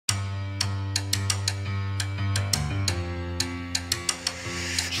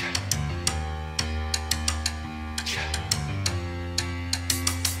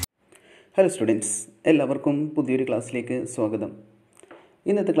Hello students, എല്ലാവർക്കും പുതിയൊരു ക്ലാസ്സിലേക്ക് സ്വാഗതം.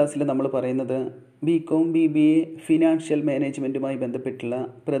 ഇന്നത്തെ ക്ലാസ്സിൽ നമ്മൾ പറയുന്നത് ബികോം BBA ഫിനാൻഷ്യൽ മാനേജ്മെൻറ്റുമായി ബന്ധപ്പെട്ടുള്ള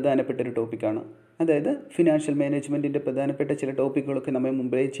പ്രധാനപ്പെട്ട ഒരു ടോപ്പിക്കാണ്. അതായത് ഫിനാൻഷ്യൽ മാനേജ്മെൻറ്റിൻ്റെ പ്രധാനപ്പെട്ട ചില ടോപ്പിക്കുകളൊക്കെ നമ്മൾ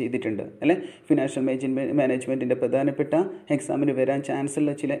മുമ്പേ ചെയ്തിട്ടുണ്ട് അല്ലേ. ഫിനാൻഷ്യൽ മാനേജ്മെൻറ്റിൻ്റെ പ്രധാനപ്പെട്ട എക്സാമിന് വരാൻ ചാൻസ്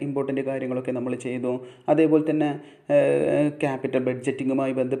ഉള്ള ചില ഇമ്പോർട്ടൻ്റ് കാര്യങ്ങളൊക്കെ നമ്മൾ ചെയ്തു. അതേപോലെ തന്നെ ക്യാപിറ്റൽ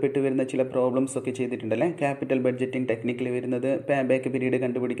ബഡ്ജറ്റിങ്ങുമായി ബന്ധപ്പെട്ട് വരുന്ന ചില പ്രോബ്ലംസ് ഒക്കെ ചെയ്തിട്ടുണ്ട് അല്ലേ. ക്യാപിറ്റൽ ബഡ്ജറ്റിംഗ് ടെക്നിക്കിൽ വരുന്നത് പേ ബാക്ക് പീരീഡ്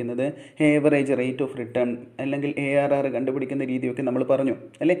കണ്ടുപിടിക്കുന്നത്, ഏവറേജ് റേറ്റ് ഓഫ് റിട്ടേൺ അല്ലെങ്കിൽ ARR കണ്ടുപിടിക്കുന്ന രീതിയൊക്കെ നമ്മൾ പറഞ്ഞു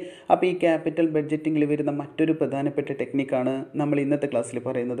അല്ലേ. അപ്പോൾ ഈ ക്യാപിറ്റൽ ബഡ്ജറ്റിങ്ങിൽ വരുന്ന മറ്റൊരു പ്രധാനപ്പെട്ട ടെക്നിക്കാണ് നമ്മൾ ഇന്നത്തെ ക്ലാസ്സിൽ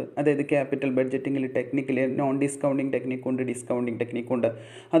പറയുന്നത്. അതായത് ക്യാപിറ്റൽ ബഡ്ജറ്റിംഗിൽ ടെക്നിക്കിൽ നോൺ ഡിസ്കൗണ്ടിങ് ടെക്നിക്കുണ്ട്, ഡിസ്കൗണ്ടിങ് ടെക്നിക്കുണ്ട്.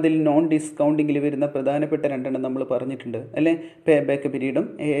 അതിൽ നോൺ ഡിസ്കൗണ്ടിങ്ങിൽ വരുന്ന പ്രധാനപ്പെട്ട രണ്ടെണ്ണം നമ്മൾ പറഞ്ഞിട്ടുണ്ട് അല്ലേ. Pay back പീരീഡും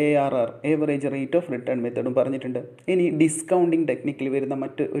ARR average rate of return മെത്തേഡും പറഞ്ഞിട്ടുണ്ട്. ഇനി ഡിസ്കൗണ്ടിങ് ടെക്നിക്കിൽ വരുന്ന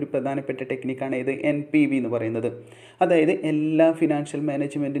മറ്റ് ഒരു പ്രധാനപ്പെട്ട ടെക്നിക്കാണ് ഇത് NPV എന്ന് പറയുന്നത്. അതായത് എല്ലാ ഫിനാൻഷ്യൽ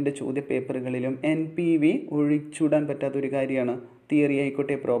മാനേജ്മെൻറ്റിൻ്റെ ചോദ്യ പേപ്പറുകളിലും NPV ഒഴിച്ചുവിടാൻ പറ്റാത്തൊരു കാര്യമാണ്. തിയറി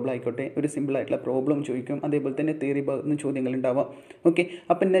ആയിക്കോട്ടെ, പ്രോബ്ലം ആയിക്കോട്ടെ, ഒരു സിമ്പിളായിട്ടുള്ള പ്രോബ്ലം ചോദിക്കും, അതേപോലെ തന്നെ തിയറി ഭാഗത്ത് നിന്ന് ചോദ്യങ്ങൾ ഉണ്ടാവാം. ഓക്കെ,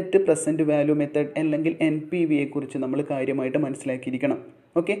 അപ്പം നെറ്റ് പ്രസൻറ്റ് വാല്യൂ മെത്തേഡ് അല്ലെങ്കിൽ NPVയെ കുറിച്ച് നമ്മൾ കാര്യമായിട്ട് മനസ്സിലാക്കിയിരിക്കണം.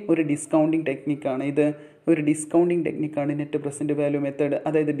 ഓക്കെ, ഒരു ഡിസ്കൗണ്ടിങ് ടെക്നിക്കാണ് ഇത്. ഒരു discounting ടെക്നിക്കാണ് net present value method.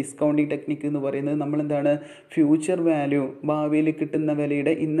 അതായത് ഡിസ്കൗണ്ടിങ് ടെക്നിക്ക് എന്ന് പറയുന്നത് നമ്മളെന്താണ്, ഫ്യൂച്ചർ വാല്യൂ, ഭാവിയിൽ കിട്ടുന്ന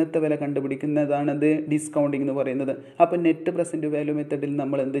വിലയുടെ ഇന്നത്തെ വില കണ്ടുപിടിക്കുന്നതാണത് ഡിസ്കൗണ്ടിങ് എന്ന് പറയുന്നത്. അപ്പോൾ നെറ്റ് പ്രസൻറ്റ് വാല്യൂ മെത്തേഡിൽ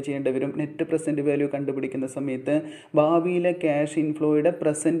നമ്മൾ എന്ത് ചെയ്യേണ്ടി വരും? നെറ്റ് പ്രസൻറ്റ് വാല്യൂ കണ്ടുപിടിക്കുന്ന സമയത്ത് ഭാവിയിലെ ക്യാഷ് ഇൻഫ്ലോയുടെ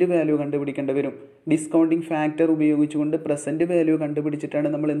പ്രസൻറ്റ് വാല്യൂ കണ്ടുപിടിക്കേണ്ടി വരും. ഡിസ്കൗണ്ടിങ് ഫാക്ടർ ഉപയോഗിച്ചുകൊണ്ട് പ്രസൻറ്റ് വാല്യൂ കണ്ടുപിടിച്ചിട്ടാണ്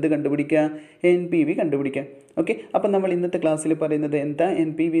നമ്മൾ എന്ത് കണ്ടുപിടിക്കുക? NPV കണ്ടുപിടിക്കുക. ഓക്കെ, അപ്പം നമ്മൾ ഇന്നത്തെ ക്ലാസ്സിൽ പറയുന്നത് എന്താ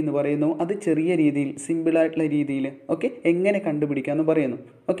NPV എന്ന് പറയുന്നു. അത് ചെറിയ രീതിയിൽ, സിമ്പിളായിട്ടുള്ള രീതിയിൽ ഓക്കെ എങ്ങനെ കണ്ടുപിടിക്കാമെന്ന് പറയുന്നു.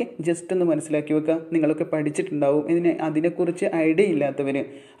 ഓക്കെ, ജസ്റ്റ് ഒന്ന് മനസ്സിലാക്കി വെക്കുക. നിങ്ങളൊക്കെ പഠിച്ചിട്ടുണ്ടാവും. അതിനെക്കുറിച്ച് ഐഡിയ ഇല്ലാത്തവർ,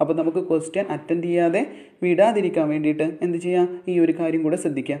 അപ്പോൾ നമുക്ക് ക്വസ്റ്റ്യൻ അറ്റൻഡ് ചെയ്യാതെ വിടാതിരിക്കാൻ വേണ്ടിയിട്ട് എന്ത് ചെയ്യാം, ഈ ഒരു കാര്യം കൂടെ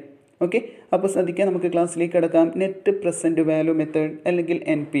ശ്രദ്ധിക്കാം. ഓക്കെ, അപ്പോൾ ശ്രദ്ധിക്കാം. നമുക്ക് ക്ലാസ്സിലേക്ക് കിടക്കാം. നെറ്റ് പ്രസൻറ്റ് വാല്യൂ മെത്തേഡ് അല്ലെങ്കിൽ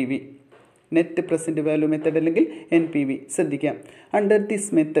NPV. Net present value method അല്ലെങ്കിൽ NPV ശ്രദ്ധിക്കാം. Under this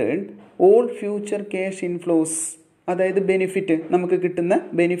method all future cash inflows, അതായത് ബെനിഫിറ്റ്, നമുക്ക് കിട്ടുന്ന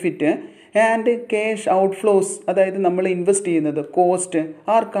ബെനിഫിറ്റ് ആൻഡ് ക്യാഷ് ഔട്ട്ഫ്ലോസ്, അതായത് നമ്മൾ ഇൻവെസ്റ്റ് ചെയ്യുന്നത് cost,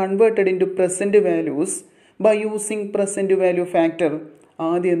 R converted in to present values by using present value factor.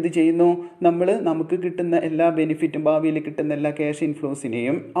 ആദ്യം എന്ത് ചെയ്യുന്നു, നമുക്ക് കിട്ടുന്ന എല്ലാ ബെനിഫിറ്റും, ഭാവിയിൽ കിട്ടുന്ന എല്ലാ ക്യാഷ്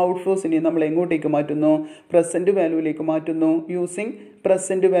ഇൻഫ്ലോസിനെയും ഔട്ട്ഫ്ലോസിനെയും നമ്മൾ എങ്ങോട്ടേക്ക് മാറ്റുന്നു? പ്രസൻറ്റ് വാല്യൂയിലേക്ക് മാറ്റുന്നു. യൂസിങ്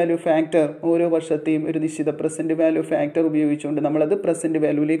പ്രസൻറ്റ് വാല്യൂ ഫാക്ടർ, ഓരോ വർഷത്തെയും ഒരു നിശ്ചിത പ്രസൻറ്റ് വാല്യൂ ഫാക്ടർ ഉപയോഗിച്ചുകൊണ്ട് നമ്മളത് പ്രസൻറ്റ്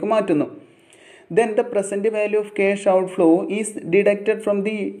വാല്യൂയിലേക്ക് മാറ്റുന്നു. Then the present value of cash outflow is deducted from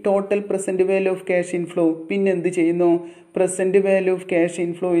the total present value of cash inflow. പിന്നെ എന്ത് ചെയ്യുന്നു? പ്രസൻറ്റ് വാല്യൂ ഓഫ് ക്യാഷ്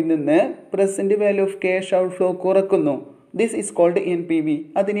ഇൻഫ്ലോയിൽ നിന്ന് present value of cash outflow കുറക്കുന്നു. This is called NPV.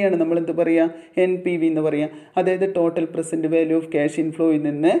 അതിനെയാണ് നമ്മൾ എന്ത് പറയുക? NPV എന്ന് പറയുക. അതായത് total present value of cash ഇൻഫ്ലോയിൽ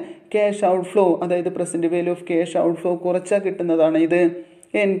നിന്ന് ക്യാഷ് ഔട്ട്ഫ്ലോ, അതായത് present value of cash outflow കുറച്ചാൽ കിട്ടുന്നതാണ് ഇത്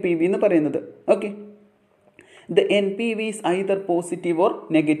NPV എന്ന് പറയുന്നത്. Okay, The NPV is either positive or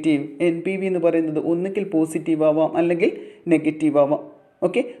negative. NPV എന്ന് പറയുന്നത് ഒന്നുകിൽ പോസിറ്റീവ് ആവാം അല്ലെങ്കിൽ നെഗറ്റീവ് ആവാം.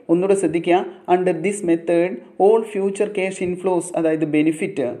 ഓക്കെ, ഒന്നുകൂടെ ശ്രദ്ധിക്കുക. Under this method all future cash inflows, അതായത്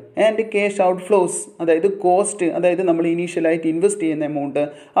ബെനിഫിറ്റ്, ആൻഡ് ക്യാഷ് ഔട്ട്ഫ്ലോസ്, അതായത് കോസ്റ്റ്, അതായത് നമ്മൾ ഇനീഷ്യലായിട്ട് ഇൻവെസ്റ്റ് ചെയ്യുന്ന amount,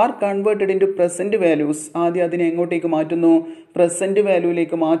 R converted in to present values. ആദ്യം അതിനെ എങ്ങോട്ടേക്ക് മാറ്റുന്നു? പ്രസൻറ്റ്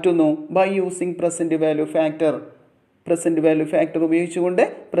വാല്യൂയിലേക്ക് മാറ്റുന്നു. By using present value factor, present value factor ഉപയോഗിച്ചുകൊണ്ട്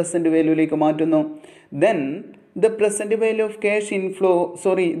പ്രസൻറ്റ് വാല്യൂയിലേക്ക് മാറ്റുന്നു. Then the present value of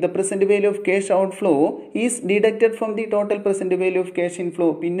cash outflow is deducted from the total present value of cash inflow.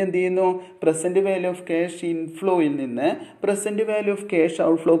 പിന്നെ എന്ത് ചെയ്യുന്നു? Present value of cash ഇൻഫ്ലോയിൽ നിന്ന് present value of cash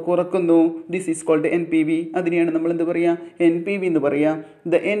outflow കുറക്കുന്നു. This is called NPV. അതിനെയാണ് നമ്മൾ എന്ത് പറയുക? NPV എന്ന് പറയുക.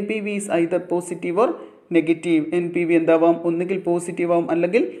 The NPV is either positive or negative. NPV എന്താവാം? ഒന്നുകിൽ പോസിറ്റീവ് ആവാം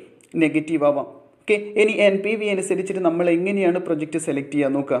അല്ലെങ്കിൽ നെഗറ്റീവ് ആവാം. ഓക്കെ, ഇനി NPV അനുസരിച്ചിട്ട് നമ്മൾ എങ്ങനെയാണ് പ്രൊജക്റ്റ് സെലക്ട്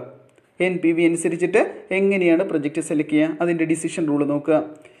ചെയ്യുക നോക്കുക. NPV അനുസരിച്ചിട്ട് എങ്ങനെയാണ് പ്രൊജക്റ്റ് സെലക്ട് ചെയ്യുക? അതിൻ്റെ ഡിസിഷൻ റൂൾ നോക്കുക.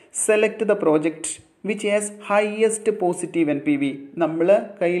 Select the project which has highest positive NPV. നമ്മൾ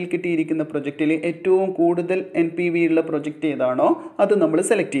കയ്യിൽ കിട്ടിയിരിക്കുന്ന പ്രൊജക്റ്റിൽ ഏറ്റവും കൂടുതൽ NPV ഉള്ള പ്രൊജക്റ്റ് ഏതാണോ അത് നമ്മൾ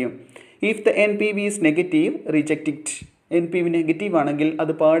സെലക്ട് ചെയ്യും. If the NPV is negative, reject it. NPV negative ആണെങ്കിൽ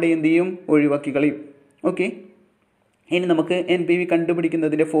അത് പാടെ എന്ത് ചെയ്യും? ഒഴിവാക്കി കളയും. ഓക്കെ, ഇനി നമുക്ക് NPV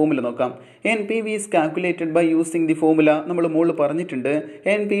കണ്ടുപിടിക്കുന്നതിൻ്റെ ഫോമുല നോക്കാം. NPV is calculated by using the formula. നമ്മൾ മുകളിൽ പറഞ്ഞിട്ടുണ്ട്.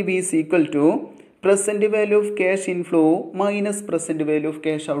 NPV is equal to present value of cash inflow minus present value of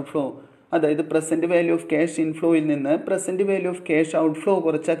cash outflow. അതായത് പ്രസൻറ്റ് വാല്യൂ ഓഫ് ക്യാഷ് ഇൻഫ്ലോയിൽ നിന്ന് present value of cash outflow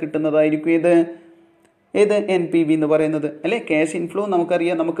കുറച്ചാൽ കിട്ടുന്നതായിരിക്കും ഏത് NPV എന്ന് പറയുന്നത് അല്ലേ. ക്യാഷ് ഇൻഫ്ലോ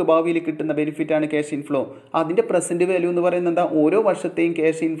നമുക്കറിയാം, നമുക്ക് ഭാവിയിൽ കിട്ടുന്ന ബെനിഫിറ്റ് ആണ് ക്യാഷ് ഇൻഫ്ലോ. അതിൻ്റെ പ്രസൻറ്റ് വാല്യൂ എന്ന് പറയുന്നത് എന്താ? ഓരോ വർഷത്തെയും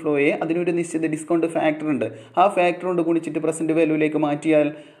ക്യാഷ് ഇൻഫ്ലോയെ അതിനൊരു നിശ്ചിത ഡിസ്കൗണ്ട് ഫാക്ടർ ഉണ്ട്. ആ ഫാക്ടർ കൊണ്ട് ഗുണിച്ചിട്ട് പ്രസൻറ്റ് വാല്യൂയിലേക്ക് മാറ്റിയാൽ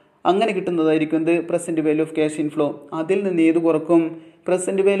അങ്ങനെ കിട്ടുന്നതായിരിക്കും എന്ത് present value of cash inflow. അതിൽ നിന്ന് ഏത് കുറക്കും?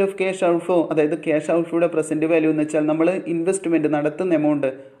 Present value of cash outflow. അതായത് ക്യാഷ് ഔട്ട്ഫ്ലോയുടെ പ്രസൻറ്റ് വാല്യൂ എന്ന് വെച്ചാൽ നമ്മൾ ഇൻവെസ്റ്റ്മെൻറ്റ് നടത്തുന്ന എമൗണ്ട്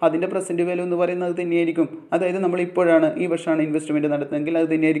അതിൻ്റെ പ്രസൻറ്റ് വാല്യൂ എന്ന് പറയുന്നത് തന്നെയായിരിക്കും. അതായത് നമ്മൾ ഇപ്പോഴാണ് ഈ വർഷമാണ് ഇൻവെസ്റ്റ്മെൻറ്റ് നടത്തുന്നതെങ്കിൽ അത്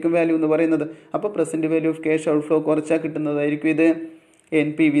തന്നെയായിരിക്കും വാല്യൂ എന്ന് പറയുന്നത്. അപ്പോൾ present value of cash outflow കുറച്ചാൽ കിട്ടുന്നതായിരിക്കും ഇത്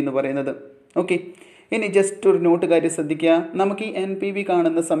NPV എന്ന് പറയുന്നത്. ഓക്കെ, ഇനി ജസ്റ്റ് ഒരു നോട്ട് കാര്യം ശ്രദ്ധിക്കുക. നമുക്ക് ഈ NPV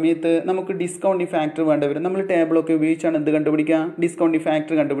കാണുന്ന സമയത്ത് നമുക്ക് ഡിസ്കൗണ്ടിങ് ഫാക്ടർ വേണ്ടി വരും. നമ്മൾ ടേബിളൊക്കെ ഉപയോഗിച്ചാണ് എന്ത് കണ്ടുപിടിക്കുക? ഡിസ്കൗണ്ടിങ്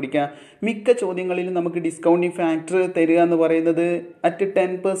ഫാക്ടർ കണ്ടുപിടിക്കുക. മിക്ക ചോദ്യങ്ങളിലും നമുക്ക് ഡിസ്കൗണ്ടിങ് ഫാക്ടർ തരിക എന്ന് പറയുന്നത് അറ്റ്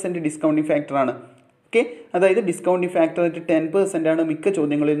 10% ഡിസ്കൗണ്ടിങ് ഫാക്ടറാണ്. ഓക്കെ, അതായത് ഡിസ്കൗണ്ടിങ് ഫാക്ടർ അറ്റ് 10% ആണ് മിക്ക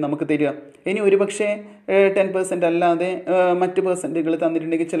ചോദ്യങ്ങളിലും നമുക്ക് തരിക. ഇനി ഒരു പക്ഷേ 10% അല്ലാതെ മറ്റ് പെർസെൻറ്റുകൾ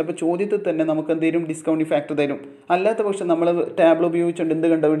തന്നിട്ടുണ്ടെങ്കിൽ ചിലപ്പോൾ ചോദ്യത്തിൽ തന്നെ നമുക്ക് എന്തെങ്കിലും ഡിസ്കൗണ്ടിങ് ഫാക്ടർ തരും. അല്ലാത്ത പക്ഷം നമ്മൾ ടാബിൾ ഉപയോഗിച്ചുകൊണ്ട് എന്ത്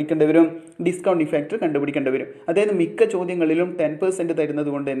കണ്ടുപിടിക്കേണ്ടി വരും? ഡിസ്കൗണ്ടിങ് ഫാക്ടർ കണ്ടുപിടിക്കേണ്ടി വരും. അതായത് മിക്ക ചോദ്യങ്ങളിലും 10% തരുന്നത്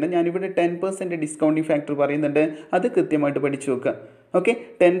കൊണ്ട് തന്നെ ഞാനിവിടെ 10% ഡിസ്കൗണ്ടിങ് ഫാക്ടർ പറയുന്നുണ്ട്. അത് കൃത്യമായിട്ട് പഠിച്ചു വെക്കുക. ഓക്കെ,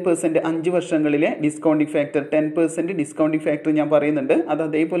 10% 5 വർഷങ്ങളിലെ ഡിസ്കൗണ്ടിങ് ഫാക്ടർ 10% ഡിസ്കൗണ്ടിങ് ഫാക്ടർ ഞാൻ പറയുന്നുണ്ട്. അത്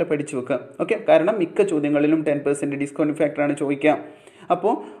അതേപോലെ പഠിച്ചു വെക്കുക. ഓക്കെ, കാരണം മിക്ക ചോദ്യങ്ങളിലും 10% ഡിസ്കൗണ്ടിങ് ഫാക്ടറാണ് ചോദിക്കുക.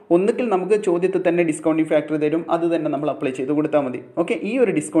 അപ്പോൾ ഒന്നുകിൽ നമുക്ക് ചോദ്യത്തിൽ തന്നെ ഡിസ്കൗണ്ടിങ് ഫാക്ടർ തരും, അത് തന്നെ നമ്മൾ അപ്ലൈ ചെയ്ത് കൊടുത്താൽ മതി. ഓക്കെ, ഈ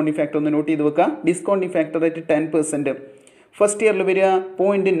ഒരു ഡിസ്കൗണ്ടിങ് ഫാക്ടർ ഒന്ന് നോട്ട് ചെയ്ത് വെക്കുക. Discounting factor at 10%. ഫസ്റ്റ് ഇയറിൽ വരിക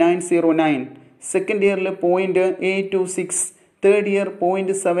 0.909, സെക്കൻഡ് ഇയറിൽ 0.826, third year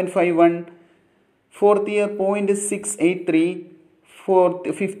 0.751, fourth year 0.683,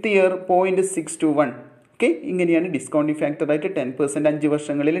 fifth year 0.621. Okay, ഇങ്ങനെയാണ് ഡിസ്കൗണ്ടിങ് ഫാക്ടർ ആയിട്ട് 10% 5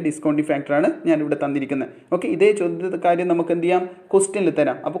 വർഷങ്ങളിൽ ഡിസ്കൗണ്ടിങ് ഫാക്ടറാണ് ഞാനിവിടെ തന്നിരിക്കുന്നത്. ഓക്കെ, ഇതേ ചോദ്യത്തെ കാര്യം നമുക്ക് എന്ത് ചെയ്യാം? ക്വസ്റ്റ്യനിൽ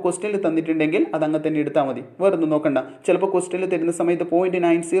തരാം. അപ്പോൾ ക്വസ്റ്റ്യനിൽ തന്നിട്ടുണ്ടെങ്കിൽ അത് അങ്ങനെ തന്നെ എടുത്താൽ മതി, വേറെ ഒന്നും നോക്കണ്ട. ചിലപ്പോൾ ക്വസ്റ്റ്യനിൽ തരുന്ന സമയത്ത്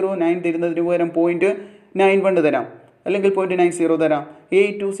 0.909 തരുന്നതിന് പകരം 0.91 തരാം, അല്ലെങ്കിൽ 0.90 തരാം,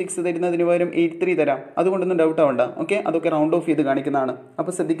 826 തരുന്നതിന് പകരം 83 തരാം. അതുകൊണ്ടൊന്നും ഡൗട്ട് ആവണ്ട. ഓക്കെ, അതൊക്കെ റൗണ്ട് ഓഫ് ചെയ്ത് കാണിക്കുന്നതാണ്.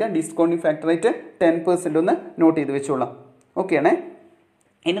 അപ്പോൾ ശ്രദ്ധിക്കുക, ഡിസ്കൗണ്ടിങ് ഫാക്ടർ ആയിട്ട് 10% ഒന്ന് നോട്ട് ചെയ്ത് വെച്ചോളാം. ഓക്കെ ആണേ.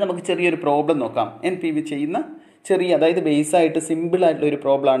 ഇനി നമുക്ക് ചെറിയൊരു പ്രോബ്ലം നോക്കാം. NPV ചെയ്യുന്ന അതായത് ബേസായിട്ട് സിമ്പിളായിട്ടുള്ള ഒരു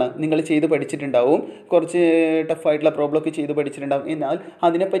പ്രോബ്ലമാണ്. നിങ്ങൾ ചെയ്ത് പഠിച്ചിട്ടുണ്ടാവും, കുറച്ച് ടഫായിട്ടുള്ള പ്രോബ്ലമൊക്കെ ചെയ്ത് പഠിച്ചിട്ടുണ്ടാവും. എന്നാൽ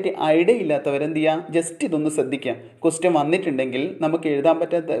അതിനെപ്പറ്റി ഐഡിയ ഇല്ലാത്തവരെന്ത് ചെയ്യുക? ജസ്റ്റ് ഇതൊന്ന് ശ്രദ്ധിക്കുക. ക്വസ്റ്റ്യൻ വന്നിട്ടുണ്ടെങ്കിൽ നമുക്ക് എഴുതാൻ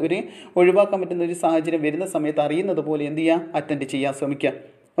പറ്റാത്തവർ ഒഴിവാക്കാൻ പറ്റുന്ന ഒരു സാഹചര്യം വരുന്ന സമയത്ത് അറിയുന്നത് പോലെ എന്ത് ചെയ്യുക? അറ്റൻഡ് ചെയ്യാൻ ശ്രമിക്കുക.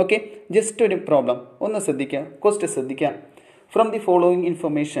 ഓക്കെ, ജസ്റ്റ് ഒരു പ്രോബ്ലം ഒന്ന് ശ്രദ്ധിക്കുക, ക്വസ്റ്റ്യൻ ശ്രദ്ധിക്കുക. From the following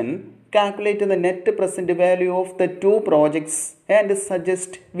information, calculate the net present value of the two projects and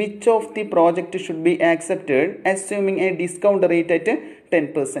suggest which of the project should be accepted assuming a discount rate at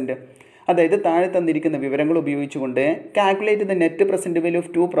 10%. അതായത് താഴെ തന്നിരിക്കുന്ന വിവരങ്ങൾ ഉപയോഗിച്ചുകൊണ്ട് calculate the net present value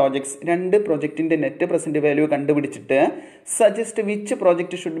of 2 projects, 2 പ്രോജക്റ്റിൻ്റെ net present value കണ്ടുപിടിച്ചിട്ട് suggest which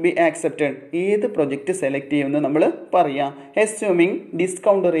project should be accepted, ഏത് project select ചെയ്യുമെന്ന് നമ്മൾ പറയാം. Assuming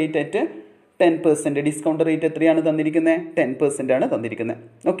discount rate at 10%. Discount rate എത്രയാണ് തന്നിരിക്കുന്നത്? 10% ആണ് തന്നിരിക്കുന്നത്.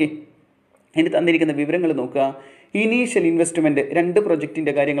 ഓക്കെ, ഇനി തന്നിരിക്കുന്ന വിവരങ്ങൾ നോക്കുക. ഇനീഷ്യൽ ഇൻവെസ്റ്റ്മെൻറ്റ് 2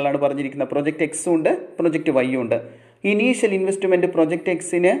 പ്രൊജക്റ്റിൻ്റെ കാര്യങ്ങളാണ് പറഞ്ഞിരിക്കുന്നത്. പ്രൊജക്റ്റ് എക്സും ഉണ്ട്, പ്രൊജക്റ്റ് വൈയും ഉണ്ട്. ഇനീഷ്യൽ ഇൻവെസ്റ്റ്മെൻറ്റ് പ്രൊജക്റ്റ്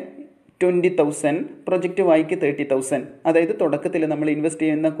എക്സിന് 20,000, പ്രൊജക്റ്റ് വൈക്ക് 30,000. അതായത് തുടക്കത്തിൽ നമ്മൾ ഇൻവെസ്റ്റ്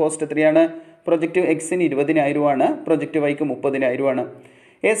ചെയ്യുന്ന കോസ്റ്റ് എത്രയാണ്? പ്രൊജക്റ്റ് എക്സിന് 20,000 പ്രൊജക്റ്റ് വൈക്ക് 30,000.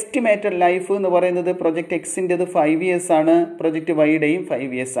 എസ്റ്റിമേറ്റഡ് ലൈഫ് എന്ന് പറയുന്നത് പ്രൊജക്റ്റ് എക്സിൻ്റെത് 5 years ആണ്, പ്രൊജക്റ്റ് വൈയുടെയും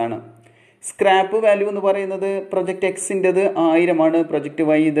 5 years ആണ്. സ്ക്രാപ്പ് വാല്യൂ എന്ന് പറയുന്നത് പ്രൊജക്റ്റ് എക്സിൻ്റെത് 1000, പ്രൊജക്റ്റ്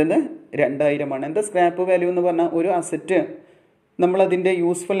വൈ ഇതെന്ന് 2000. എന്താ സ്ക്രാപ്പ് വാല്യൂ എന്ന് പറഞ്ഞാൽ ഒരു അസറ്റ് നമ്മളതിൻ്റെ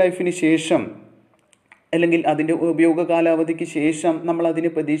യൂസ്ഫുൾ ലൈഫിന് ശേഷം അല്ലെങ്കിൽ അതിൻ്റെ ഉപയോഗ കാലാവധിക്ക് ശേഷം നമ്മൾ അതിന്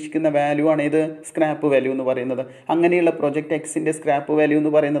പ്രതീക്ഷിക്കുന്ന വാല്യൂ ആണ് ഇത് സ്ക്രാപ്പ് വാല്യൂ എന്ന് പറയുന്നത്. അങ്ങനെയുള്ള പ്രൊജക്റ്റ് എക്സിൻ്റെ സ്ക്രാപ്പ് വാല്യൂ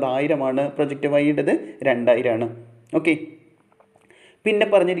എന്ന് പറയുന്നത് 1000, പ്രൊജക്റ്റ് വൈയുടേത് 2000. ഓക്കെ, പിന്നെ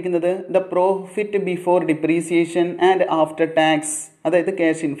പറഞ്ഞിരിക്കുന്നത് the profit before depreciation and after tax, അതായത്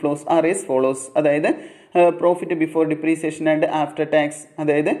cash inflows R S follows. അതായത് profit before depreciation and after tax,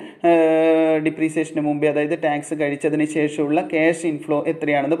 അതായത് ഡിപ്രീസിയേഷന് മുമ്പേ അതായത് ടാക്സ് കഴിച്ചതിന് ശേഷമുള്ള ക്യാഷ് ഇൻഫ്ലോ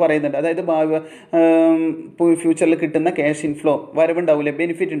എത്രയാണെന്ന് പറയുന്നുണ്ട്. അതായത് ഫ്യൂച്ചറിൽ കിട്ടുന്ന ക്യാഷ് ഇൻഫ്ലോ വരവുണ്ടാവില്ലേ,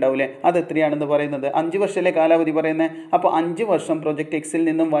 ബെനിഫിറ്റ് ഉണ്ടാവില്ലേ, അത് എത്രയാണെന്ന് പറയുന്നത്. 5 വർഷത്തിലെ കാലാവധി പറയുന്നത്. അപ്പോൾ 5 വർഷം പ്രൊജക്റ്റ് എക്സിൽ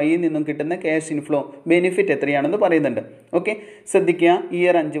നിന്നും വൈയിൽ നിന്നും കിട്ടുന്ന ക്യാഷ് ഇൻഫ്ലോ ബെനിഫിറ്റ് എത്രയാണെന്ന് പറയുന്നുണ്ട്. ഓക്കെ, ശ്രദ്ധിക്കുക,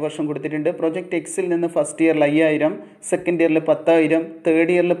 ഇയർ 5 വർഷം കൊടുത്തിട്ടുണ്ട്. പ്രൊജക്റ്റ് എക്സിൽ നിന്ന് ഫസ്റ്റ് ഇയറിൽ 5000, സെക്കൻഡ് ഇയറിൽ 10,000,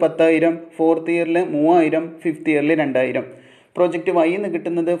 തേർഡ് ഇയറിൽ 10,000, ഫോർത്ത് ഇയറിൽ 3000, ഫിഫ്ത്ത് ഇയറിൽ 2000. പ്രോജക്റ്റ് വൈയിൽ നിന്ന്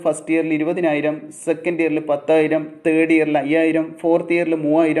കിട്ടുന്നത് ഫസ്റ്റ് ഇയറിൽ 20,000, സെക്കൻഡ് ഇയറിൽ 10,000, തേർഡ് ഇയറിൽ 5000, ഫോർത്ത് ഇയറിൽ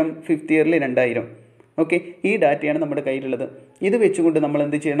 3000, ഫിഫ്ത്ത് ഇയറിൽ 2000. ഓക്കെ, ഈ ഡാറ്റയാണ് നമ്മുടെ കയ്യിലുള്ളത്. ഇത് വെച്ചുകൊണ്ട് നമ്മൾ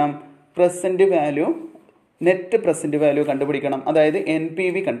എന്ത് ചെയ്യണം? Present value, net present value കണ്ടുപിടിക്കണം, അതായത്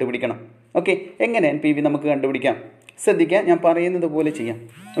NPV കണ്ടുപിടിക്കണം. ഓക്കെ, എങ്ങനെ NPV നമുക്ക് കണ്ടുപിടിക്കാം? ശ്രദ്ധിക്കുക, ഞാൻ പറയുന്നത് പോലെ ചെയ്യാം.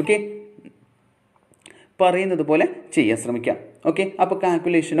 ഓക്കെ, പറയുന്നത് പോലെ ചെയ്യാൻ ശ്രമിക്കാം. ഓക്കെ, അപ്പോൾ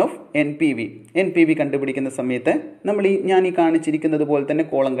കാൽക്കുലേഷൻ ഓഫ് NPV കണ്ടുപിടിക്കുന്ന സമയത്ത് നമ്മൾ ഞാൻ ഈ കാണിച്ചിരിക്കുന്നത് പോലെ തന്നെ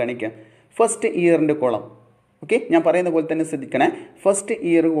കോളം കാണിക്കാം. ഫസ്റ്റ് ഇയറിൻ്റെ കോളം ഓക്കെ, ഞാൻ പറയുന്ന പോലെ തന്നെ ശ്രദ്ധിക്കണേ. ഫസ്റ്റ്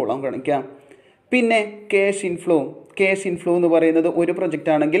ഇയർ കോളം കാണിക്കാം. പിന്നെ ക്യാഷ് ഇൻഫ്ലോ എന്ന് പറയുന്നത് ഒരു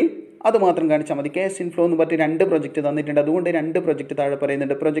പ്രൊജക്റ്റ് ആണെങ്കിൽ അത് മാത്രം കാണിച്ചാൽ മതി. ക്യാഷ് ഇൻഫ്ലോ എന്ന് പറഞ്ഞിട്ട് 2 പ്രൊജക്റ്റ് തന്നിട്ടുണ്ട്. അതുകൊണ്ട് 2 പ്രൊജക്റ്റ് താഴെ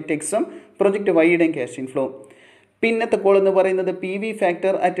പറയുന്നുണ്ട്. പ്രൊജക്റ്റ് എക്സും പ്രൊജക്റ്റ് വൈയുടെയും ക്യാഷ് ഇൻഫ്ലോ. പിന്നത്തെ കോൾ എന്ന് പറയുന്നത് PV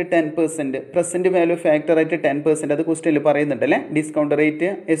factor at 10%, present value factor at 10%. അത് ക്വസ്റ്റ്യനിൽ പറയുന്നുണ്ട് അല്ലേ. Discount rate,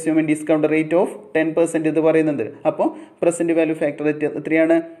 assuming discount rate of 10% ഇത് പറയുന്നുണ്ട്. അപ്പോൾ പ്രസന്റ് വാല്യൂ ഫാക്ടർ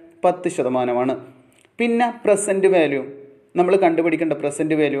എത്രയാണ്? 10%. പിന്നെ പ്രസന്റ് വാല്യൂ നമ്മൾ കണ്ടുപിടിക്കേണ്ട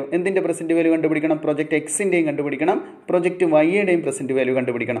പ്രസന്റ് വാല്യൂ, എന്തിൻ്റെ പ്രസന്റ് വാല്യൂ കണ്ടുപിടിക്കണം? പ്രൊജക്റ്റ് എക്സിൻ്റെയും കണ്ടുപിടിക്കണം, പ്രൊജക്റ്റ് വൈയുടെയും പ്രസന്റ് വാല്യൂ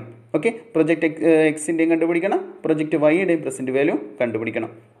കണ്ടുപിടിക്കണം. ഓക്കെ, പ്രൊജക്റ്റ് എക്സിൻ്റെയും കണ്ടുപിടിക്കണം, പ്രൊജക്റ്റ് വൈയുടെയും പ്രസന്റ് വാല്യൂ കണ്ടുപിടിക്കണം.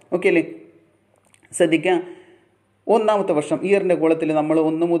 ഓക്കെ അല്ലേ? ശ്രദ്ധിക്കുക, ഒന്നാമത്തെ വർഷം ഇയറിൻ്റെ കോളത്തിൽ നമ്മൾ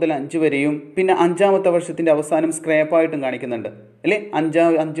 1 മുതൽ 5 വരെയും പിന്നെ 5ാമത്തെ വർഷത്തിൻ്റെ അവസാനം സ്ക്രാപ്പായിട്ടും കാണിക്കുന്നുണ്ട് അല്ലേ.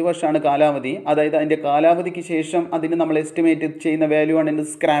 5 വർഷമാണ് കാലാവധി. അതായത് അതിൻ്റെ കാലാവധിക്ക് ശേഷം അതിന് നമ്മൾ എസ്റ്റിമേറ്റ് ചെയ്യുന്ന വാല്യൂ ആണ്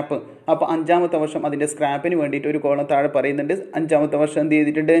സ്ക്രാപ്പ്. അപ്പോൾ 5ാമത്തെ വർഷം അതിൻ്റെ സ്ക്രാപ്പിന് വേണ്ടിയിട്ട് ഒരു കോളം താഴെ പറയുന്നുണ്ട്. 5ാമത്തെ വർഷം എന്ത്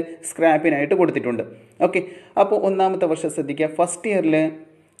ചെയ്തിട്ടുണ്ട്? സ്ക്രാപ്പിനായിട്ട് കൊടുത്തിട്ടുണ്ട്. ഓക്കെ, അപ്പോൾ ഒന്നാമത്തെ വർഷം ശ്രദ്ധിക്കുക. ഫസ്റ്റ് ഇയറിൽ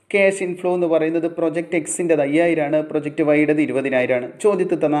ക്യാഷ് ഇൻഫ്ലോ എന്ന് പറയുന്നത് പ്രൊജക്റ്റ് എക്സിൻ്റെ 5000 പ്രൊജക്റ്റ് വൈയുടേത് 20000.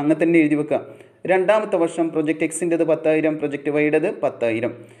 ചോദ്യത്തിൽ തന്നെ അങ്ങനെ തന്നെ എഴുതി വെക്കുക. രണ്ടാമത്തെ വർഷം പ്രൊജക്റ്റ് എക്സിൻ്റെത് 10000, പ്രൊജക്റ്റ് വൈയുടേത് 10000.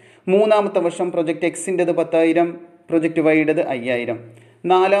 മൂന്നാമത്തെ വർഷം പ്രൊജക്റ്റ് എക്സിൻ്റെത് 10000, പ്രൊജക്റ്റ് വൈയുടേത് 5000.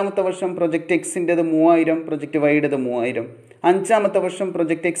 നാലാമത്തെ വർഷം പ്രൊജക്റ്റ് എക്സിൻ്റെത് 3000, പ്രൊജക്റ്റ് വൈയുടേത് 3000. അഞ്ചാമത്തെ വർഷം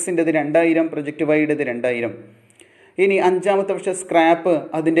പ്രൊജക്റ്റ് എക്സിൻ്റെത് 2000, പ്രൊജക്റ്റ് വൈയുടേത് 2000. ഇനി 5ാമത്തെ വർഷം സ്ക്രാപ്പ്,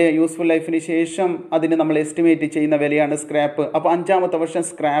 അതിൻ്റെ യൂസ്ഫുൾ ലൈഫിന് ശേഷം അതിന് നമ്മൾ എസ്റ്റിമേറ്റ് ചെയ്യുന്ന വിലയാണ് സ്ക്രാപ്പ്. അപ്പോൾ 5ാമത്തെ വർഷം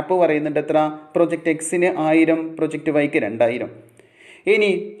സ്ക്രാപ്പ് പറയുന്നുണ്ട് എത്ര? പ്രൊജക്റ്റ് എക്സിന് 1000, പ്രൊജക്റ്റ് വൈക്ക് 2000. ഇനി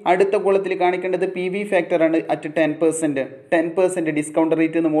അടുത്ത കോളത്തിൽ കാണിക്കേണ്ടത് PV ഫാക്ടറാണ് അറ്റ് 10%. 10% ഡിസ്കൗണ്ട്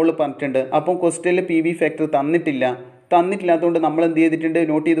റേറ്റ് എന്ന് മുകളിൽ പറഞ്ഞിട്ടുണ്ട്. അപ്പം ക്വസ്റ്റ്യനിൽ PV ഫാക്ടർ തന്നിട്ടില്ലാത്തതുകൊണ്ട് നമ്മൾ എന്ത് ചെയ്തിട്ടുണ്ട്?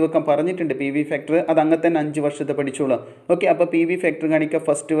 നോട്ട് ചെയ്ത് വെക്കാൻ പറഞ്ഞിട്ടുണ്ട് PV ഫാക്ടർ. അത് അങ്ങനെ തന്നെ 5 വർഷത്തെ പഠിച്ചോളൂ. ഓക്കെ, അപ്പോൾ PV ഫാക്ടർ കാണിക്കുക.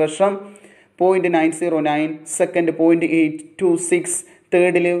 ഫസ്റ്റ് വർഷം 0.909, സെക്കൻഡ് 0.826,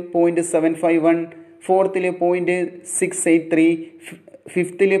 തേർഡിൽ 0.751, ഫോർത്തിൽ 0.683,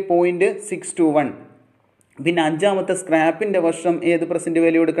 ഫിഫ്തിൽ 0.621. പിന്നെ 5ാമത്തെ സ്ക്രാപ്പിൻ്റെ വർഷം ഏത് പ്രസൻറ്റ്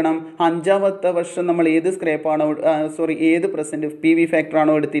വാല്യൂ എടുക്കണം? 5ാമത്തെ വർഷം നമ്മൾ ഏത് സ്ക്രാപ്പാണോ ഏത് പ്രസൻറ്റ് PV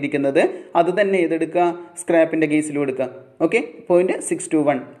ഫാക്ടറാണോ എടുത്തിരിക്കുന്നത് അത് തന്നെ ഏതെടുക്കുക? സ്ക്രാപ്പിൻ്റെ കേസിലും എടുക്കുക. ഓക്കെ,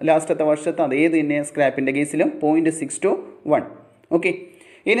 0.621. ലാസ്റ്റത്തെ വർഷത്തെ അതേത് തന്നെ സ്ക്രാപ്പിൻ്റെ കേസിലും 0.621. ഓക്കെ,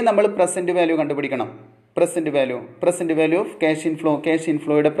 ഇനി നമ്മൾ പ്രസൻറ്റ് വാല്യൂ കണ്ടുപിടിക്കണം. Present value of cash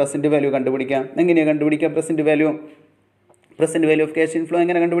ഇൻഫ്ലോയുടെ present value കണ്ടുപിടിക്കാം. എങ്ങനെയാണ് കണ്ടുപിടിക്കുക? Present value of cash inflow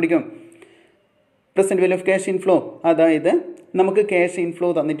എങ്ങനെ കണ്ടുപിടിക്കും? Present value of cash inflow, അതായത് നമുക്ക് ക്യാഷ് ഇൻഫ്ലോ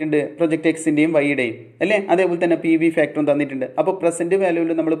തന്നിട്ടുണ്ട് പ്രൊജക്റ്റ് എക്സിൻ്റെയും വൈയുടെയും അല്ലേ. അതേപോലെ തന്നെ PV ഫാക്ടറും തന്നിട്ടുണ്ട്. അപ്പോൾ പ്രസൻറ്റ്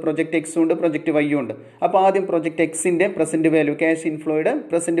വാല്യൂവിൽ നമ്മൾ പ്രൊജക്റ്റ് എക്സും ഉണ്ട്, പ്രൊജക്റ്റ് വൈയും ഉണ്ട്. അപ്പോൾ ആദ്യം പ്രൊജക്റ്റ് എക്സിൻ്റെ present value, cash ഇൻഫ്ലോയുടെ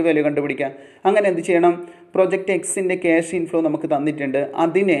present value കണ്ടുപിടിക്കാം. അങ്ങനെ എന്ത് ചെയ്യണം? പ്രൊജക്റ്റ് എക്സിൻ്റെ ക്യാഷ് ഇൻഫ്ലോ നമുക്ക് തന്നിട്ടുണ്ട്.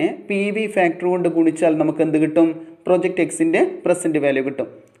 അതിനെ PV ഫാക്ടർ കൊണ്ട് ഗുണിച്ചാൽ നമുക്ക് എന്ത് കിട്ടും? പ്രൊജക്റ്റ് എക്സിൻ്റെ പ്രസൻറ്റ് വാല്യൂ കിട്ടും.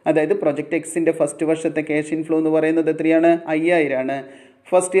 അതായത് പ്രൊജക്റ്റ് എക്സിൻ്റെ ഫസ്റ്റ് വർഷത്തെ ക്യാഷ് ഇൻഫ്ലോ എന്ന് പറയുന്നത് എത്രയാണ്? 5000.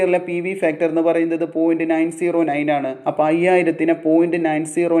 ഫസ്റ്റ് ഇയറിലെ PV ഫാക്ടർ എന്ന് പറയുന്നത് 0.909 ആണ്. അപ്പോൾ 5000നെ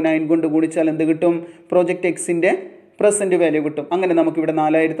 0.909 കൊണ്ട് ഗുണിച്ചാൽ എന്ത് കിട്ടും? പ്രൊജക്റ്റ് എക്സിൻ്റെ പ്രസൻറ്റ് വാല്യൂ കിട്ടും. അങ്ങനെ നമുക്കിവിടെ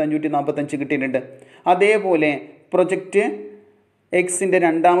 4545 കിട്ടിയിട്ടുണ്ട്. അതേപോലെ പ്രൊജക്റ്റ് എക്സിൻ്റെ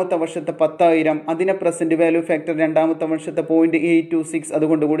 2ാമത്തെ വർഷത്തെ 10000, അതിനെ പ്രസൻറ്റ് വാല്യൂ ഫാക്ടർ 2ാമത്തെ വർഷത്തെ 0.826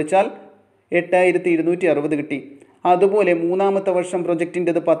 അതുകൊണ്ട് ഗുണിച്ചാൽ 8260 കിട്ടി. അതുപോലെ 3ാമത്തെ വർഷം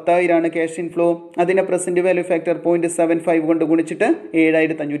പ്രൊജക്റ്റിൻ്റെത് 10000 ക്യാഷ് ഇൻഫ്ലോ, അതിനെ പ്രസൻറ്റ് വാല്യൂ ഫാക്ടർ 0.75 കൊണ്ട് ഗുണിച്ചിട്ട്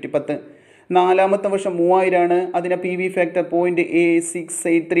 7510. 4ാമത്തെ വർഷം 3000, അതിനെ PV ഫാക്ടർ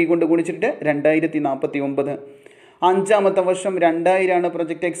 0.683 കൊണ്ട് ഗുണിച്ചിട്ട് 2049. 5ാമത്തെ വർഷം 2000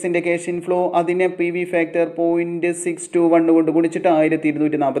 പ്രൊജക്റ്റ് എക്സിൻ്റെ ക്യാഷ് ഇൻഫ്ലോ, അതിനെ PV ഫാക്ടർ 0.621 കൊണ്ട് ഗുണിച്ചിട്ട്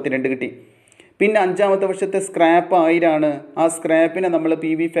 1242 കിട്ടി. പിന്നെ 5ാമത്തെ വർഷത്തെ സ്ക്രാപ്പ് 1000. ആ സ്ക്രാപ്പിനെ നമ്മൾ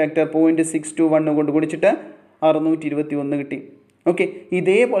PV ഫാക്ടർ 0.621 കൊണ്ട് ഗുണിച്ചിട്ട് 621 കിട്ടി. ഓക്കെ,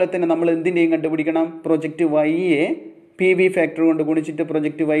 ഇതേപോലെ തന്നെ നമ്മൾ എന്തിൻ്റെയും കണ്ടുപിടിക്കണം? പ്രൊജക്റ്റ് വൈയെ PV ഫാക്ടർ കൊണ്ട് ഗുണിച്ചിട്ട്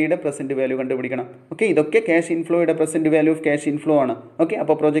പ്രൊജക്റ്റ് വൈയുടെ പ്രസൻറ്റ് വാല്യൂ കണ്ടുപിടിക്കണം. ഓക്കെ, ഇതൊക്കെ cash ഇൻഫ്ലോയുടെ present value of cash inflow ആണ്. ഓക്കെ,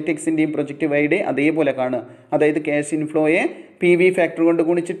 അപ്പോൾ പ്രൊജക്റ്റ് എക്സിൻ്റെയും പ്രൊജക്റ്റ് വൈയുടെയും അതേപോലെ കാണുക. അതായത് ക്യാഷ് ഇൻഫ്ലോയെ PV ഫാക്ടർ കൊണ്ട്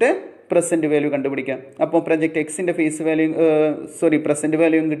ഗുണിച്ചിട്ട് പ്രസൻറ്റ് വാല്യൂ കണ്ടുപിടിക്കാം. അപ്പോൾ പ്രൊജക്റ്റ് എക്സിൻ്റെ പ്രസൻറ്റ്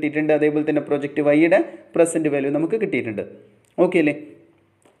വാല്യൂയും കിട്ടിയിട്ടുണ്ട്. അതേപോലെ തന്നെ പ്രൊജക്റ്റ് വൈയുടെ പ്രസൻറ്റ് വാല്യൂ നമുക്ക് കിട്ടിയിട്ടുണ്ട്. ഓക്കെ അല്ലേ?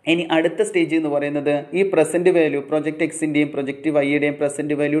 ഇനി അടുത്ത സ്റ്റേജ് എന്ന് പറയുന്നത് ഈ present value project എക്സിൻ്റെയും project വൈയുടെയും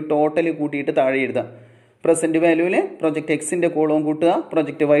present value total കൂട്ടിയിട്ട് താഴെ എഴുതാം. പ്രസൻറ്റ് വാല്യൂവിൽ പ്രൊജക്റ്റ് എക്സിൻ്റെ കോളം കൂട്ടുക,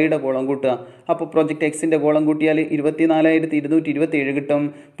 പ്രൊജക്റ്റ് വൈയുടെ കോളം കൂട്ടുക. അപ്പോൾ പ്രൊജക്റ്റ് എക്സിൻ്റെ കോളം കൂട്ടിയാൽ 24227 കിട്ടും.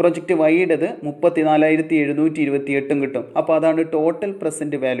 പ്രൊജക്റ്റ് വൈയുടേത് 34728 കിട്ടും. അപ്പോൾ അതാണ് total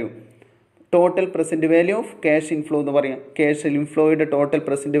present value. Total present value of cash inflow എന്ന് പറയാം. ക്യാഷ് ഇൻഫ്ലോയുടെ ടോട്ടൽ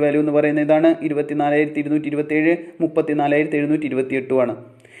പ്രസൻറ്റ് വാല്യൂ എന്ന് പറയുന്നത് ഇതാണ്. 24227 34728 ആണ്.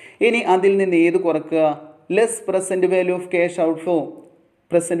 ഇനി അതിൽ നിന്ന് ഏത് കുറക്കുക? Less present value of cash outflow.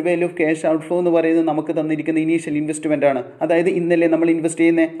 Present value of cash outflow എന്ന് പറയുന്നത് നമുക്ക് തന്നിരിക്കുന്ന ഇനീഷ്യൽ ഇൻവെസ്റ്റ്മെൻ്റ് ആണ്. അതായത് ഇന്നലെ നമ്മൾ ഇൻവെസ്റ്റ്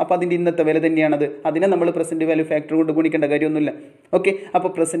ചെയ്യുന്നത്, അപ്പോൾ അതിൻ്റെ ഇന്നത്തെ വില തന്നെയാണത്. അതിനെ നമ്മൾ പ്രസൻറ്റ് വാല്യൂ ഫാക്ടർ കൊണ്ട് ഗുണിക്കേണ്ട കാര്യമൊന്നുമില്ല. ഓക്കെ, അപ്പോൾ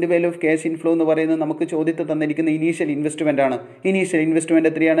present value of cash inflow എന്ന് പറയുന്നത് നമുക്ക് ചോദ്യത്തിൽ തന്നിരിക്കുന്ന ഇനീഷ്യൽ ഇൻവെസ്റ്റ്മെൻ്റ് ആണ്. ഇനീഷ്യൽ ഇൻവെസ്റ്റ്മെൻറ്റ്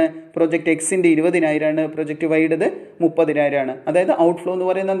എത്രയാണ്? പ്രൊജക്റ്റ് എക്സിൻ്റെ 20,000 ആണ്, പ്രൊജക്റ്റ് വൈയുടേത് 30,000 ആണ്. അതായത് ഔട്ട്ഫ്ലോ എന്ന്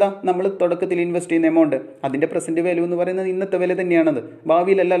പറയുന്നത് എന്താ? നമ്മൾ തുടക്കത്തിൽ ഇൻവെസ്റ്റ് ചെയ്യുന്ന എമൗണ്ട്, അതിൻ്റെ പ്രസൻറ്റ് വാല്യൂ എന്ന് പറയുന്നത് ഇന്നത്തെ വില തന്നെയാണത്.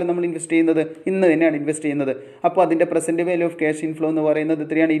 ഭാവിയിലല്ലല്ലോ നമ്മൾ ഇൻവെസ്റ്റ് ചെയ്യുന്നത്, ഇന്ന് തന്നെയാണ് ഇൻവെസ്റ്റ് ചെയ്യുന്നത്. അപ്പോൾ അതിൻ്റെ present value of cash inflow എന്ന് പറയുന്നത്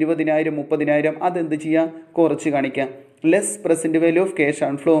എത്രയാണ്? 20,000, 30,000. അതെന്ത് ചെയ്യുക? കുറച്ച് കാണിക്കുക. Less present value of cash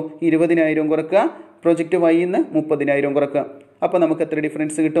outflow 20,000 കുറക്കുക, പ്രൊജക്റ്റ് വൈന്ന് 30,000 കുറക്കുക. അപ്പോൾ നമുക്ക് എത്ര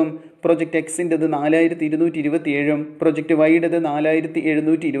ഡിഫറൻസ് കിട്ടും? Project എക്സിൻ്റെത് 4,227, project വൈയുടേത്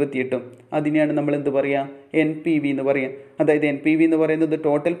 4,728. അതിനെയാണ് നമ്മൾ എന്ത് പറയുക? NPV എന്ന് പറയുക. അതായത് NPV എന്ന് പറയുന്നത്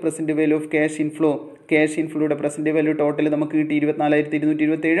total present value of cash inflow. Cash ഇൻഫ്ലോയുടെ present value total നമുക്ക് കിട്ടി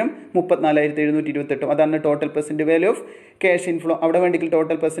 24,227, 34,728. അതാണ് total present value of cash inflow. അവിടെ വേണമെങ്കിൽ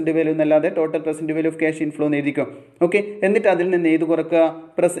ടോട്ടൽ പ്രസൻറ്റ് വാല്യൂ എന്നല്ലാതെ total present value of cash inflow എന്ന് എഴുതിക്കും. ഓക്കെ, എന്നിട്ട് അതിൽ നിന്ന് ഏത് കുറക്കുക?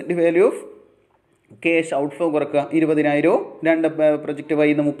 Present value of cash outflow കുറക്കുക. 20,000 രണ്ട് പ്രൊജക്റ്റ്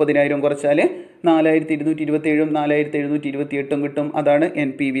വൈന്ന് 30,000 കുറച്ചാൽ 4,227, 4,728 കിട്ടും. അതാണ്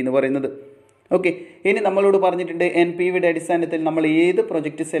NPV എന്ന് പറയുന്നത്. ഓക്കെ, ഇനി നമ്മളോട് പറഞ്ഞിട്ടുണ്ട് NPVയുടെ അടിസ്ഥാനത്തിൽ നമ്മൾ ഏത്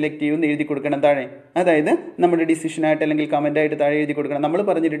പ്രൊജക്റ്റ് സെലക്ട് ചെയ്യുമെന്ന് എഴുതി കൊടുക്കണം താഴെ. അതായത് നമ്മുടെ ഡിസിഷനായിട്ട് അല്ലെങ്കിൽ കമൻ്റായിട്ട് താഴെ എഴുതി കൊടുക്കണം. നമ്മൾ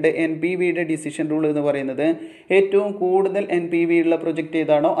പറഞ്ഞിട്ടുണ്ട് NPVയുടെ ഡിസിഷൻ റൂൾ എന്ന് പറയുന്നത് ഏറ്റവും കൂടുതൽ NPV ഉള്ള പ്രൊജക്റ്റ്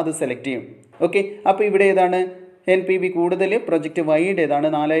ഏതാണോ അത് സെലക്ട് ചെയ്യും. ഓക്കെ, അപ്പോൾ ഇവിടെ ഏതാണ് NPV കൂടുതൽ? പ്രൊജക്റ്റ് വൈയുടേതാണ്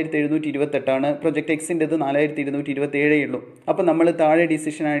 4,728, പ്രൊജക്റ്റ് എക്സിൻ്റെത് 4,227 ഉള്ളൂ. അപ്പോൾ നമ്മൾ താഴെ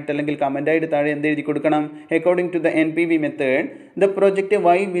ഡിസിഷനായിട്ട് അല്ലെങ്കിൽ കമൻ്റായിട്ട് താഴെ എന്ത് എഴുതി കൊടുക്കണം? According to the NPV method the project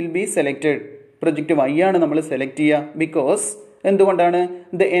Y will be selected. Project Y ആണ് നമ്മൾ സെലക്ട് ചെയ്യുക. ബിക്കോസ് എന്തുകൊണ്ടാണ്?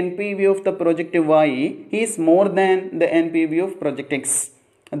 The NPV of the project Y is more than the NPV of project X.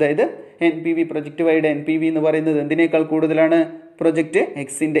 അതായത് NPV പ്രൊജക്റ്റ് വൈയുടെ NPV എന്ന് പറയുന്നത് എന്തിനേക്കാൾ കൂടുതലാണ്? Project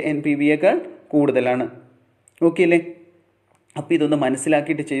എക്സിൻ്റെ NPVയേക്കാൾ കൂടുതലാണ്. ഓക്കെ അല്ലേ? അപ്പോൾ ഇതൊന്ന്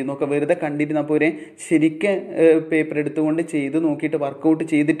മനസ്സിലാക്കിയിട്ട് ചെയ്ത് നോക്കുക. വെറുതെ കണ്ടിരുന്നാൽ പോരെ, ശരിക്കും പേപ്പർ എടുത്തുകൊണ്ട് ചെയ്ത് നോക്കിയിട്ട് വർക്കൗട്ട്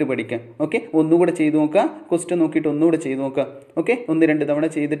ചെയ്തിട്ട് പഠിക്കാം. ഓക്കെ, ഒന്നുകൂടെ ചെയ്ത് നോക്കുക, ക്വസ്റ്റ്യൻ നോക്കിയിട്ട് ഒന്നുകൂടെ ചെയ്ത് നോക്കുക. ഓക്കെ, 1-2 തവണ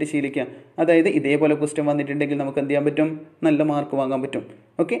ചെയ്തിട്ട് ശീലിക്കാം. അതായത് ഇതേപോലെ ക്വസ്റ്റ്യൻ വന്നിട്ടുണ്ടെങ്കിൽ നമുക്ക് എന്ത് ചെയ്യാൻ പറ്റും? നല്ല മാർക്ക് വാങ്ങാൻ പറ്റും.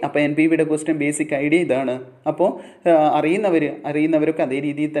 ഓക്കെ, അപ്പോൾ NPVയുടെ ക്വസ്റ്റ്യൻ ബേസിക് ഐഡിയ ഇതാണ്. അപ്പോൾ അറിയുന്നവരൊക്കെ അതേ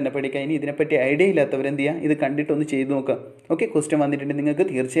രീതിയിൽ തന്നെ പഠിക്കുക. ഇനി ഇതിനെപ്പറ്റി ഐഡിയ ഇല്ലാത്തവർ എന്ത് ചെയ്യുക? ഇത് കണ്ടിട്ടൊന്ന് ചെയ്ത് നോക്കുക. ഓക്കെ, ക്വസ്റ്റ്യൻ വന്നിട്ടുണ്ടെങ്കിൽ നിങ്ങൾക്ക്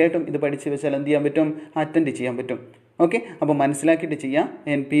തീർച്ചയായിട്ടും ഇത് പഠിച്ച് വെച്ചാൽ എന്ത് ചെയ്യാൻ പറ്റും? അറ്റൻഡ് ചെയ്യാൻ പറ്റും. ഓക്കെ, അപ്പോൾ മനസ്സിലാക്കിയിട്ട് ചെയ്യാം.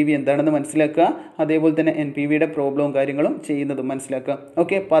 NPV എന്താണെന്ന് മനസ്സിലാക്കുക. അതേപോലെ തന്നെ NPVയുടെ പ്രോബ്ലവും കാര്യങ്ങളും ചെയ്യുന്നതും മനസ്സിലാക്കുക.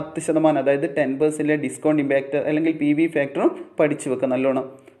 ഓക്കെ, 10%, അതായത് 10% ഡിസ്കൗണ്ട് ഇമ്പാക്റ്റ് അല്ലെങ്കിൽ PV ഫാക്ടറും പഠിച്ചു വെക്കുക നല്ലോണം.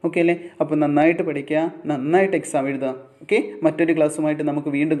 ഓക്കെ അല്ലേ? അപ്പോൾ നന്നായിട്ട് പഠിക്കുക, നന്നായിട്ട് എക്സാം എഴുതുക. ഓക്കെ, മറ്റൊരു ക്ലാസ്സുമായിട്ട് നമുക്ക്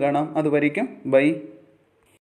വീണ്ടും കാണാം. അതുവരേക്കും ബൈ.